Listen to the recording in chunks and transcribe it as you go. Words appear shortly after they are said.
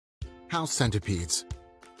House centipedes.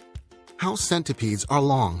 House centipedes are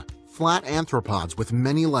long, flat arthropods with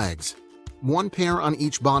many legs, one pair on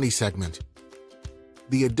each body segment.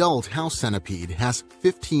 The adult house centipede has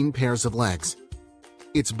 15 pairs of legs.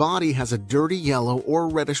 Its body has a dirty yellow or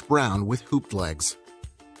reddish-brown with hooped legs.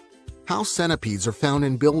 House centipedes are found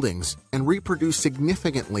in buildings and reproduce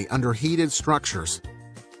significantly under heated structures.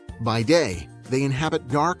 By day, they inhabit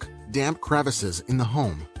dark, damp crevices in the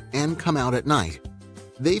home and come out at night.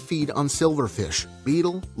 They feed on silverfish,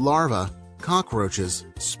 beetle, larvae, cockroaches,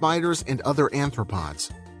 spiders, and other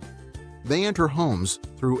arthropods. They enter homes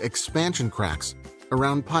through expansion cracks,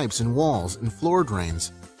 around pipes and walls and floor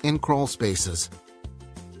drains, and crawl spaces.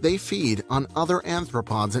 They feed on other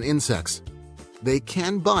arthropods and insects. They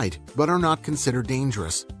can bite but are not considered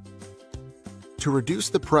dangerous. To reduce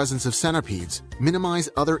the presence of centipedes, minimize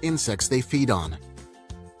other insects they feed on.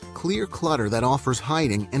 Clear clutter that offers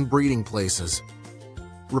hiding and breeding places.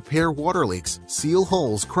 Repair water leaks, seal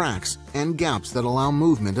holes, cracks, and gaps that allow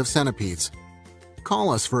movement of centipedes. Call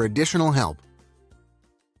us for additional help.